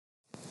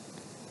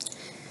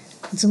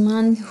The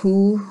Man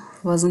Who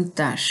Wasn't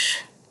There.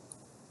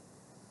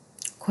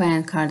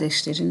 Coen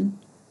kardeşlerin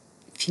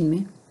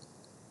filmi.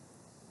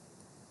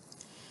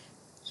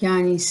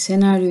 Yani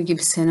senaryo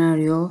gibi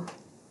senaryo,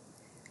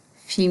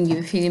 film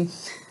gibi film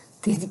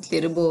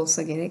dedikleri bu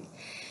olsa gerek.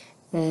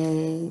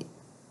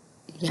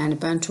 Yani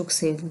ben çok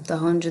sevdim.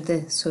 Daha önce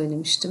de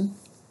söylemiştim.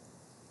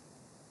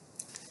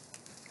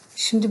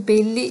 Şimdi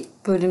belli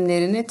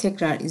bölümlerini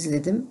tekrar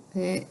izledim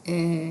ve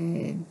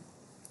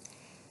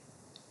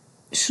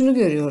şunu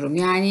görüyorum.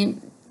 Yani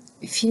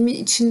filmin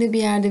içinde bir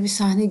yerde bir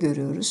sahne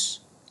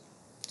görüyoruz.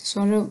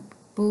 Sonra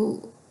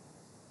bu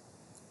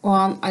o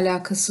an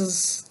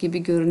alakasız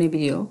gibi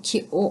görünebiliyor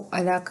ki o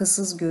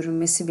alakasız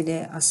görünmesi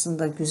bile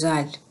aslında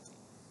güzel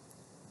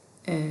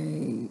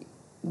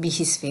bir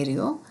his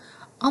veriyor.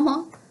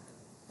 Ama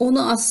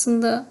onu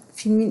aslında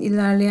filmin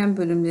ilerleyen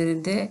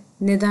bölümlerinde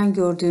neden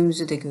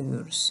gördüğümüzü de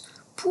görüyoruz.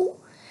 Bu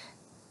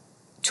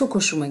çok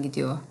hoşuma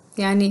gidiyor.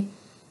 Yani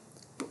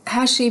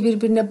her şeyi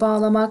birbirine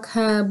bağlamak,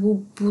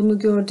 bunu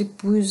gördük,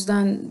 bu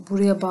yüzden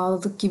buraya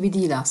bağladık gibi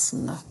değil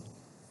aslında.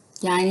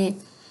 Yani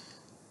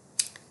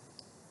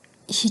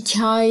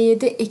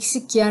hikayede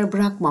eksik yer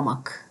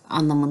bırakmamak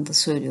anlamında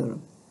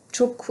söylüyorum.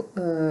 Çok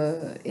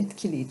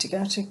etkileyici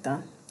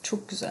gerçekten.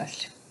 Çok güzel.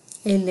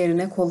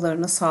 Ellerine,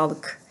 kollarına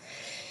sağlık.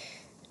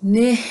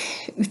 Ne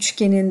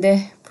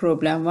üçgeninde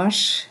problem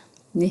var,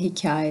 ne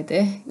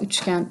hikayede.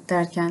 Üçgen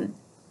derken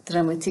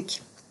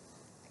dramatik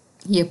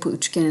yapı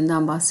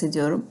üçgeninden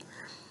bahsediyorum.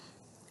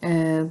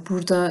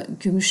 Burada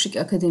Gümüşlük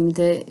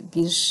Akademi'de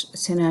bir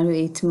senaryo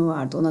eğitimi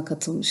vardı. Ona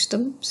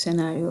katılmıştım.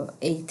 Senaryo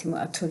eğitimi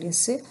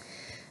atölyesi.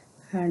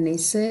 Her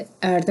neyse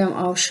Erdem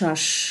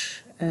Avşar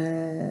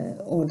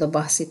orada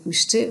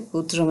bahsetmişti.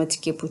 Bu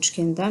dramatik yapı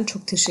üçgeninden.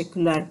 Çok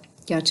teşekkürler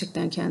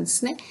gerçekten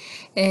kendisine.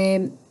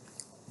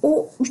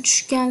 O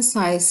üçgen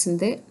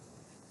sayesinde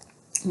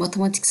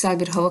matematiksel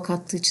bir hava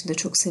kattığı için de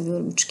çok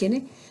seviyorum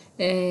üçgeni.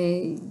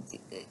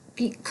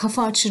 Bir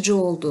kafa açıcı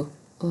oldu.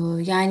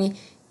 Yani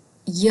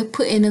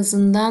yapı en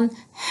azından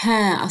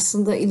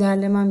aslında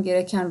ilerlemem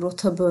gereken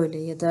rota böyle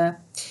ya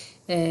da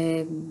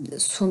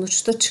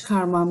sonuçta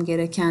çıkarmam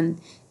gereken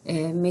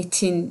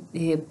metin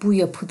bu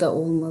yapıda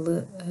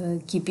olmalı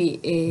gibi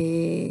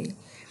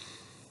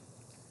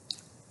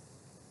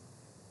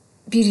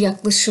bir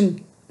yaklaşım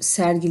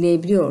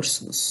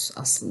sergileyebiliyorsunuz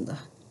aslında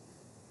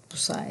bu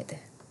sayede.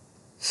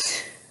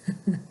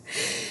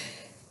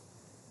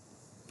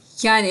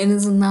 Yani en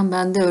azından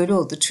bende öyle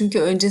oldu. Çünkü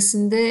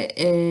öncesinde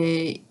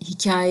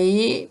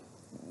hikayeyi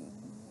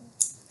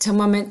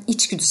tamamen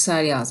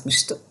içgüdüsel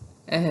yazmıştım.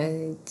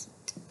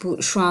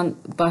 Bu şu an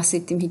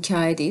bahsettiğim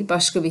hikaye değil,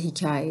 başka bir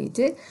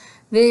hikayeydi.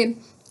 Ve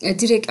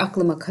direkt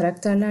aklıma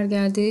karakterler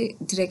geldi,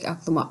 direkt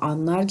aklıma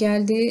anlar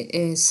geldi,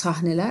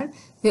 sahneler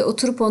ve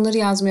oturup onları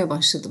yazmaya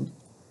başladım.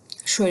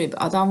 Şöyle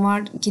bir adam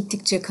var,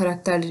 gittikçe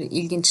karakterleri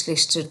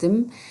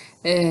ilginçleştirdim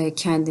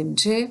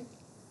kendimce.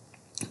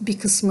 Bir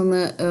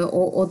kısmını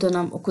o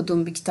dönem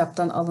okuduğum bir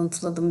kitaptan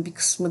alıntıladım, bir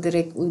kısmı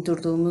direkt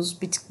uydurduğumuz,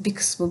 bir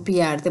kısmı bir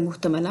yerde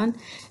muhtemelen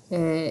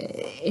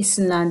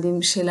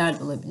esinlendiğim bir şeyler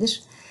de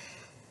olabilir.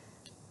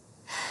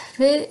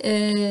 Ve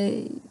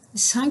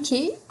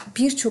sanki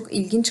birçok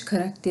ilginç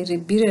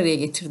karakteri bir araya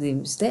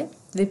getirdiğimizde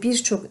ve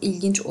birçok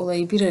ilginç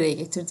olayı bir araya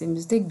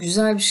getirdiğimizde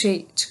güzel bir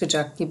şey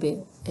çıkacak gibi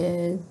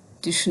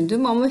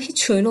düşündüm ama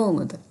hiç öyle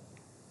olmadı.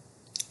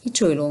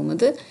 Hiç öyle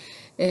olmadı.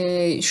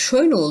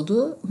 Şöyle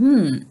oldu.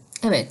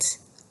 Evet,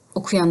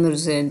 okuyanlar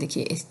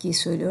üzerindeki etkiyi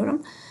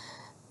söylüyorum.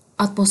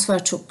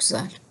 Atmosfer çok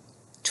güzel.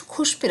 Çok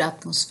hoş bir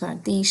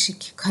atmosfer,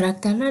 değişik.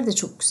 Karakterler de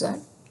çok güzel.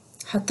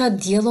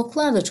 Hatta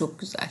diyaloglar da çok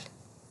güzel.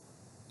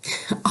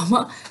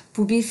 Ama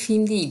bu bir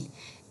film değil.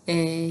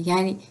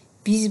 Yani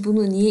biz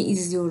bunu niye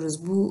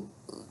izliyoruz? Bu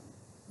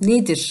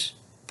nedir?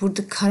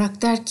 Burada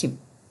karakter kim?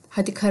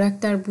 Hadi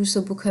karakter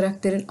buysa bu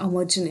karakterin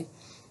amacı ne?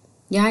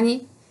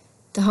 Yani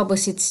daha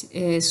basit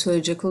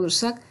söyleyecek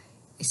olursak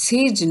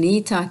seyirci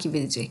neyi takip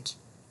edecek?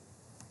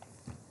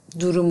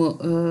 Durumu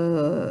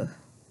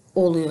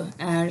oluyor.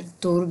 Eğer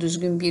doğru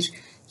düzgün bir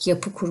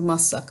yapı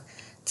kurmazsak.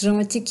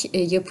 Dramatik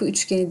yapı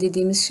üçgeni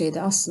dediğimiz şey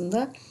de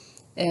aslında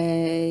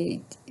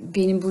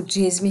benim bu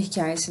cezmi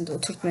hikayesinde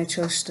oturtmaya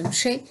çalıştığım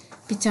şey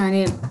bir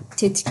tane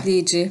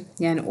tetikleyici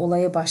yani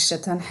olaya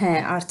başlatan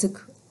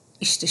artık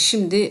işte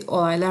şimdi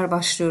olaylar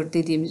başlıyor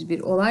dediğimiz bir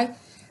olay.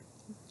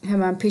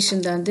 Hemen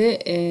peşinden de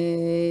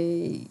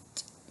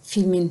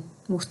filmin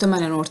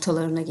muhtemelen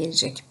ortalarına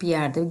gelecek bir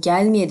yerde.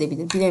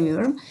 Gelmeyebilir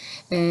bilemiyorum.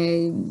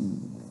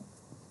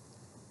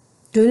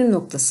 Dönüm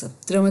noktası.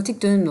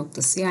 Dramatik dönüm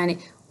noktası. Yani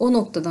o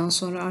noktadan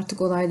sonra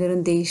artık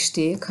olayların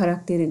değiştiği,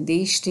 karakterin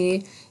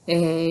değiştiği,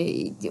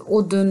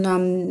 o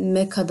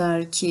döneme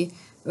kadar ki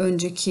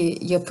önceki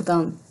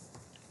yapıdan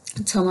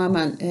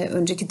tamamen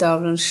önceki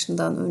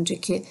davranışından,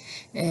 önceki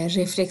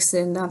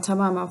reflekslerinden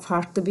tamamen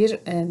farklı bir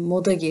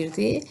moda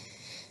girdiği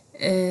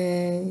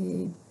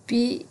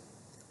bir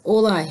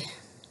olay.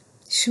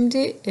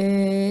 Şimdi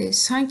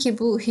sanki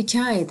bu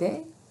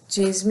hikayede,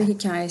 cezmi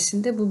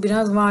hikayesinde bu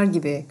biraz var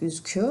gibi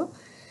gözüküyor.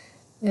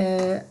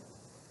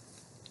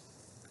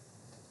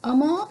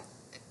 Ama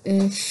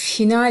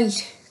final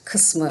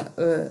kısmı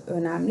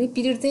önemli.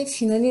 Bir de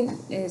finalin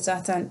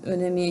zaten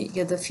önemi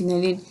ya da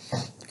finalin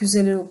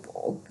güzel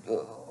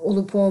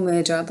olup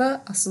olmayacağı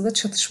da aslında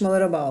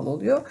çatışmalara bağlı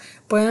oluyor.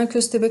 Bayan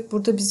Köstebek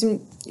burada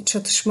bizim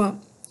çatışma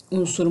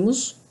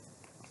unsurumuz.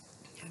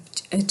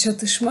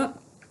 Çatışma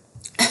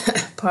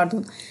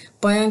pardon,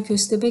 Bayan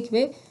Köstebek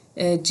ve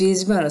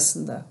Cezmi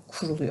arasında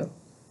kuruluyor.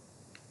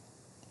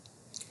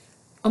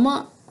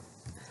 Ama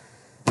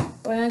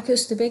Bayan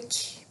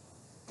Köstebek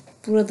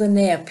burada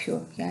ne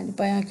yapıyor? Yani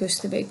Bayan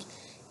Köstebek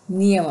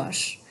niye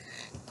var?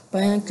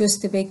 Bayan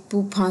Köstebek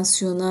bu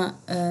pansiyona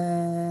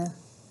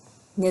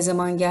ne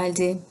zaman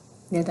geldi?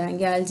 Neden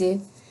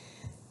geldi?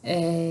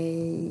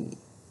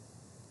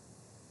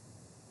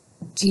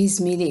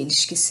 Cezmi ile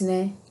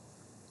ilişkisine.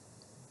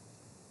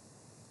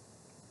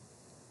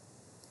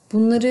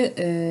 Bunları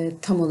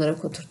tam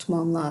olarak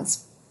oturtmam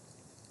lazım.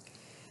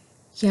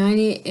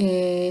 Yani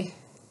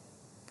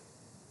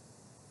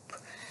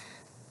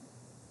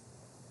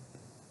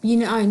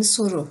yine aynı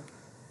soru.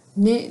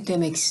 Ne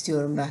demek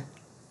istiyorum ben?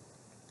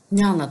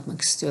 Ne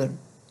anlatmak istiyorum?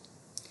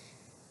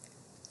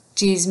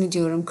 Cezmi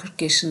diyorum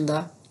 40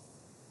 yaşında.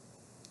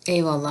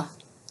 Eyvallah.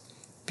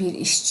 Bir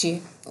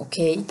işçi.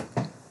 Okey.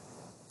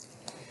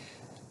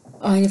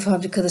 Aynı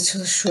fabrikada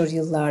çalışıyor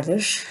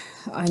yıllardır.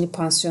 Aynı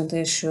pansiyonda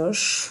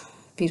yaşıyor.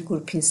 Bir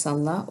grup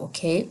insanla.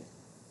 Okey.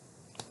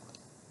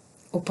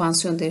 O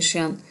pansiyonda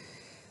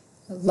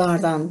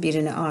yaşayanlardan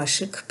birine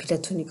aşık.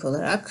 Platonik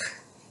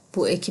olarak.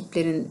 Bu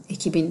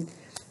ekibin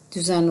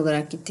düzenli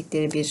olarak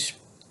gittikleri bir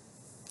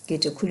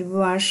gece kulübü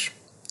var.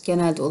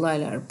 Genelde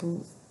olaylar bu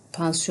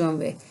pansiyon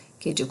ve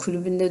gece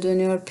kulübünde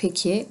dönüyor.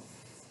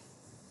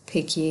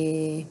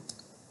 Peki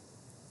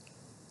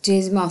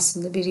Cezmi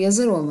aslında bir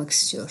yazar olmak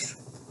istiyor.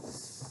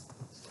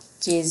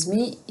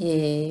 Cezmi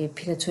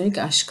platonik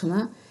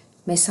aşkına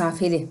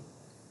mesafeli.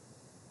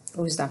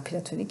 O yüzden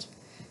platonik.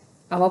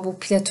 Ama bu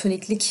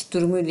platoniklik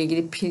durumuyla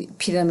ilgili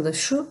planı da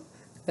şu.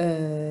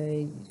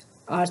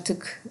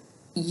 Artık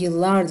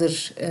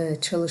yıllardır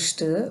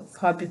çalıştığı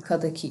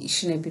fabrikadaki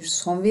işine bir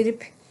son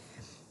verip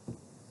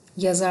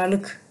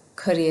yazarlık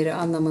kariyeri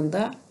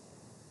anlamında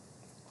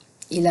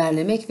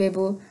ilerlemek ve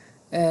bu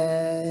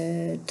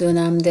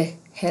dönemde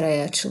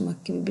Hera'ya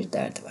açılmak gibi bir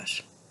derdi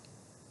var.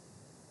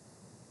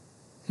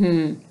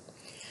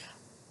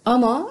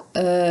 Ama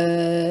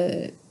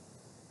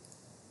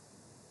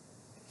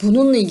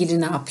bununla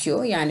ilgili ne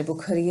yapıyor? Yani bu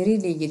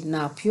kariyeriyle ilgili ne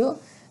yapıyor?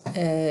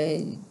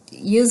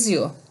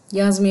 Yazıyor.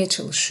 Yazmaya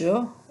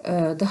çalışıyor.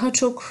 Daha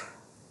çok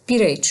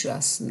bira içiyor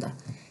aslında.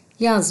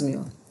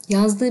 Yazmıyor.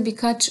 Yazdığı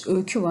birkaç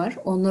öykü var.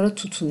 Onlara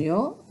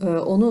tutunuyor.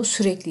 Onu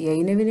sürekli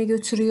yayın evine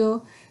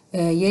götürüyor.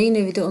 Yayın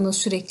evi de ona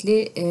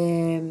sürekli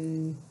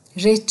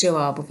ret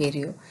cevabı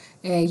veriyor.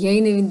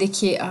 Yayın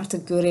evindeki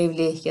artık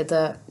görevli ya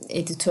da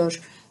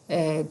editör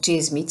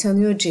Cezmi'yi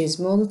tanıyor.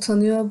 Cezmi onu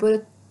tanıyor.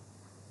 Böyle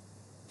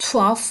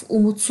tuhaf,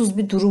 umutsuz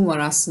bir durum var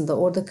aslında.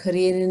 Orada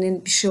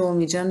kariyerinin bir şey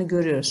olmayacağını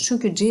görüyoruz.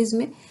 Çünkü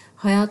Cezmi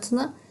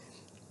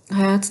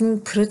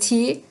hayatının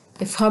pratiği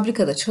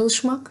fabrikada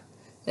çalışmak,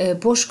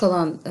 boş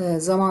kalan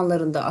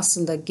zamanlarında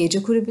aslında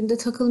gece kulübünde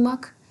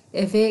takılmak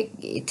ve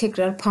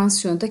tekrar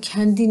pansiyonda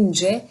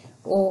kendince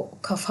o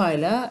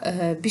kafayla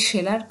bir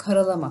şeyler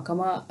karalamak.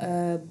 Ama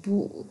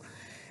bu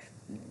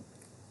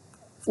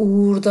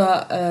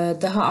uğurda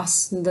daha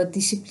aslında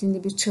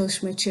disiplinli bir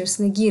çalışma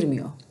içerisine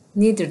girmiyor.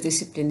 Nedir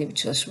disiplinli bir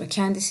çalışma?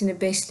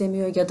 Kendisini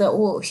beslemiyor ya da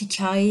o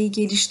hikayeyi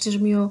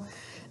geliştirmiyor.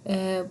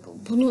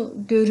 Bunu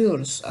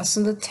görüyoruz.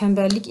 Aslında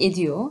tembellik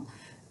ediyor.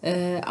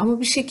 Ama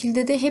bir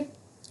şekilde de hep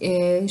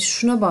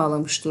şuna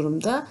bağlamış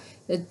durumda.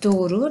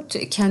 Doğru,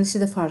 kendisi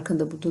de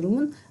farkında bu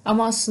durumun.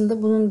 Ama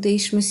aslında bunun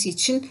değişmesi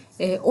için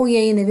o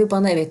yayın evi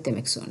bana evet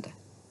demek zorunda.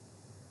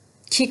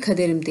 Ki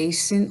kaderim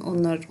değişsin,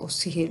 onlar o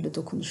sihirli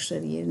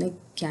dokunuşları yerine,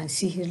 yani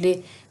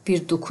sihirli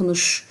bir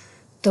dokunuş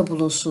da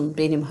bulunsun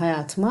benim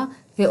hayatıma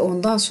ve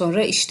ondan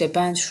sonra işte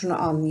ben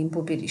şunu anlayayım,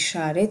 bu bir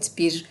işaret,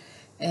 bir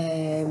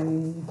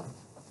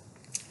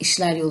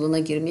işler yoluna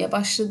girmeye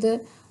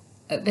başladı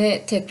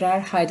ve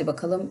tekrar haydi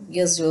bakalım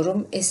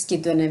yazıyorum,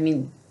 eski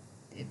dönemin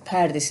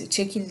perdesi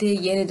çekildi.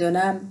 Yeni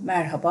dönem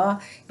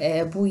merhaba.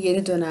 Bu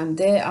yeni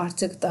dönemde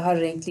artık daha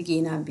renkli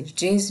giyinen bir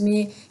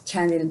Cezmi,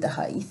 kendini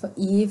daha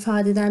iyi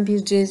ifade eden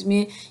bir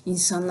Cezmi,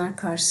 insanlar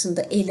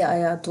karşısında eli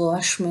ayağı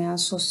dolaşmayan,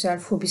 sosyal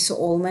fobisi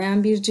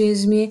olmayan bir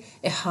Cezmi,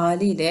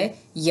 haliyle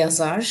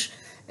yazar.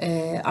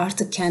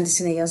 Artık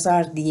kendisine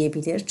yazar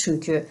diyebilir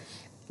çünkü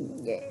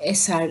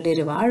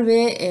eserleri var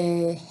ve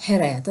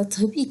Hera'ya da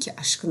tabii ki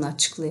aşkını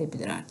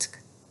açıklayabilir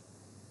artık.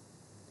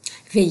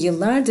 Ve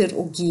yıllardır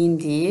o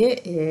giyindiği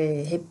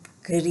hep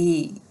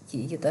gri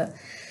ya da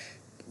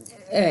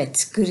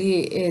evet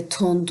gri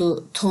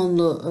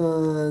tonlu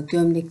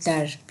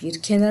gömlekler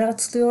bir kenara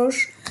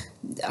atılıyor.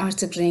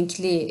 Artık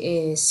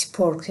renkli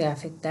spor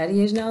kıyafetler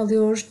yerini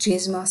alıyor.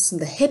 Cezmi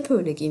aslında hep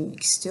öyle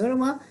giyinmek istiyor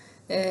ama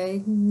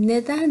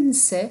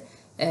nedense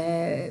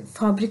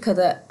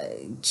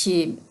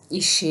fabrikadaki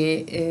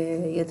işi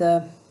ya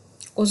da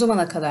o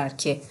zamana kadar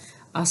ki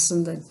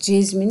aslında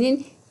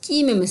Cezmi'nin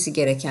giymemesi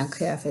gereken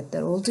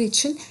kıyafetler olduğu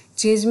için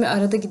Cezmi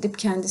arada gidip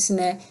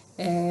kendisine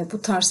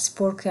bu tarz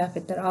spor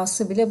kıyafetler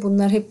alsa bile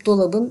bunlar hep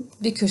dolabın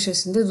bir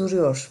köşesinde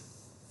duruyor.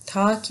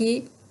 Ta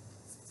ki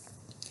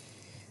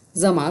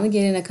zamanı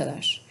gelene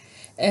kadar.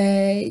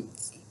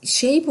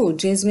 Bu,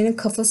 Cezmi'nin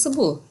kafası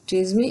bu.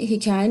 Cezmi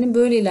hikayenin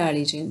böyle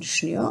ilerleyeceğini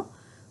düşünüyor.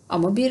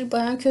 Ama bir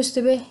bayan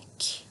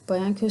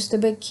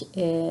köstebek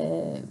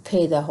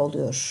peydah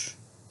oluyor.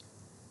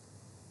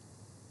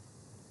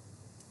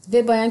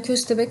 Ve bayan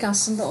köstebek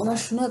aslında ona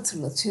şunu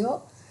hatırlatıyor.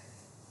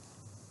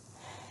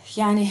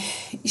 Yani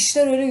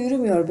işler öyle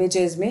yürümüyor be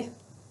Cezmi.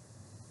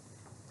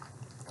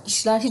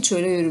 İşler hiç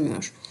öyle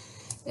yürümüyor.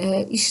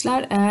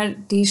 İşler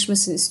eğer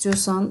değişmesini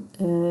istiyorsan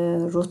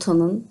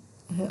rotanın,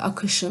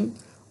 akışın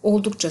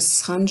oldukça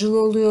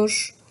sancılı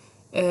oluyor.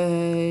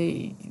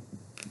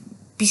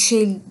 Bir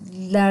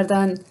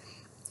şeylerden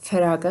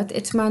feragat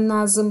etmen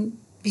lazım.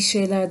 Bir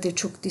şeylerde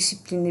çok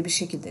disiplinli bir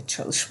şekilde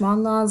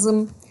çalışman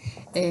lazım.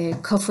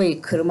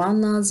 Kafayı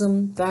kırman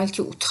lazım.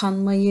 Belki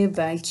utanmayı,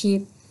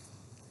 belki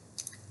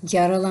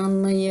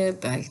yaralanmayı,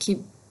 belki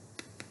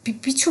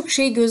birçok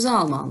şey göze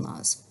alman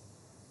lazım.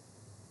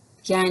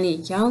 Yani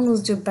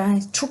yalnızca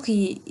ben çok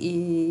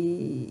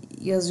iyi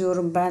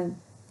yazıyorum ben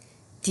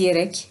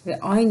diyerek ve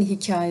aynı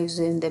hikaye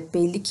üzerinde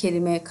belli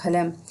kelime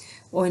kalem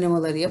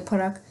oynamaları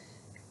yaparak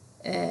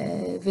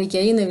ve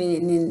yayın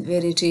evinin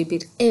vereceği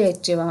bir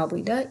evet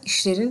cevabıyla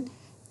işlerin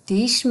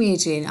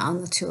değişmeyeceğini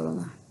anlatıyor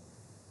ona.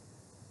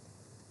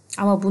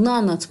 Ama bunu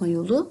anlatma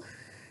yolu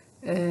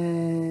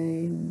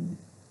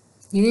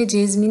yine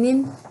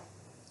Cezmi'nin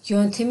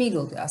yöntemiyle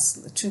oluyor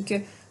aslında.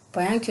 Çünkü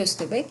Bayan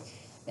Köstebek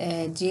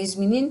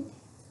Cezmi'nin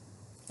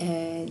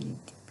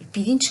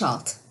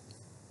bilinçaltı.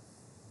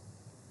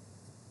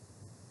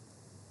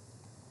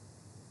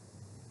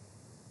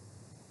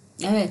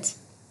 Evet.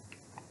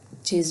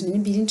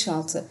 Cezmi'nin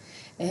bilinçaltı.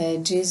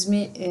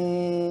 Cezmi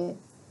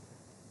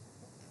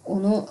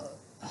onu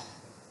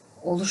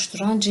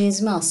oluşturan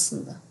Cezmi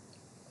aslında.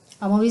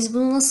 Ama biz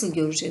bunu nasıl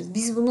göreceğiz?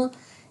 Biz bunu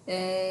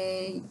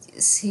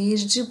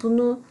seyirci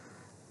bunu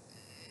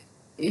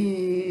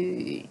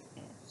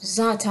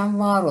zaten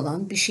var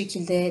olan bir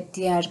şekilde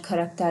diğer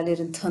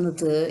karakterlerin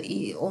tanıdığı,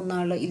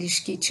 onlarla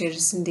ilişki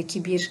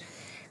içerisindeki bir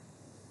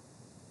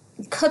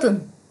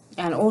kadın,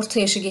 yani orta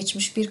yaşı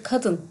geçmiş bir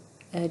kadın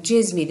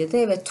Cezmi ile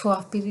de evet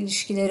tuhaf bir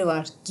ilişkileri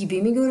var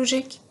gibi mi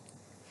görecek?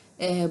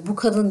 Bu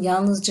kadın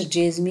yalnızca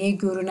Cezmi'ye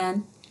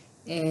görünen,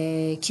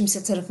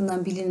 kimse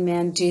tarafından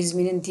bilinmeyen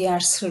Cezmi'nin diğer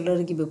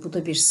sırları gibi bu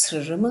da bir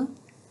sırrı mı?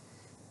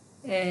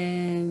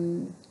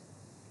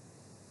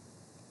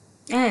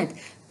 Evet,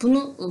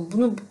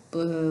 bunu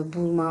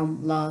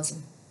bulmam lazım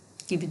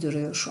gibi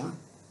duruyor şu an.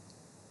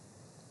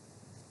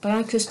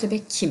 Bayan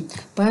Köstebek kim?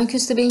 Bayan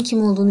Köstebek'in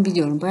kim olduğunu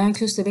biliyorum. Bayan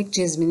Köstebek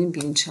Cezmi'nin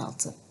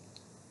bilinçaltı.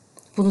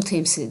 Bunu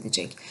temsil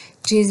edecek.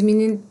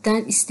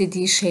 Cezmi'den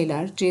istediği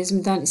şeyler,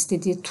 Cezmi'den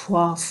istediği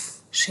tuhaf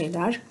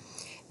şeyler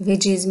ve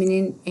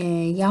Cezmi'nin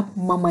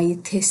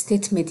yapmamayı test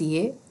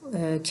etmediği,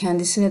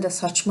 kendisine de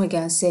saçma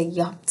gelse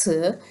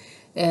yaptığı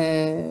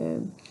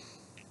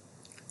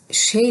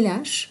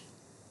şeyler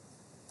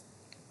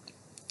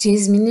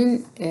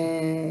Cezmi'nin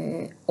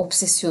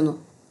obsesyonu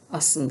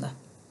aslında.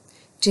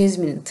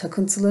 Cezmi'nin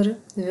takıntıları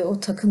ve o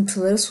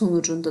takıntıları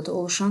sonucunda da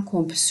oluşan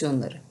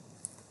kompülsiyonları.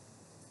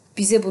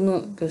 Bize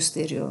bunu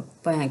gösteriyor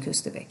Bayan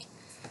Köstebek.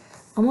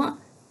 Ama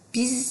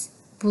biz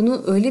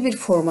bunu öyle bir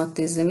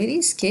formatta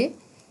izlemeliyiz ki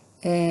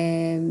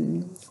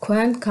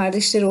Coen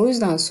kardeşleri o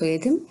yüzden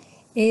söyledim.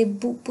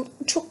 Bu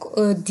çok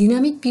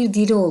dinamik bir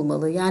dili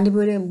olmalı. Yani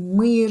böyle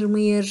mıyır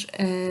mıyır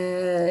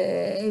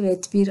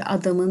evet bir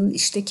adamın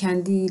işte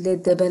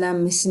kendiyle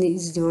debelenmesini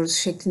izliyoruz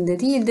şeklinde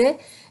değil de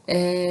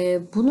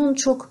bunun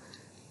çok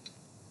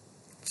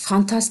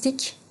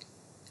fantastik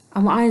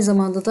ama aynı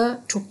zamanda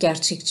da çok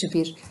gerçekçi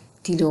bir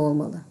dili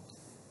olmalı.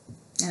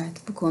 Evet,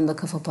 bu konuda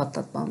kafa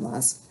patlatmam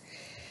lazım.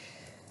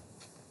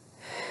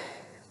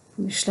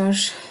 Bu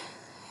işler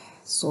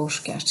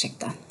zor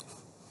gerçekten.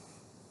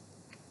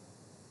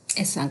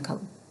 Esen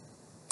kalın.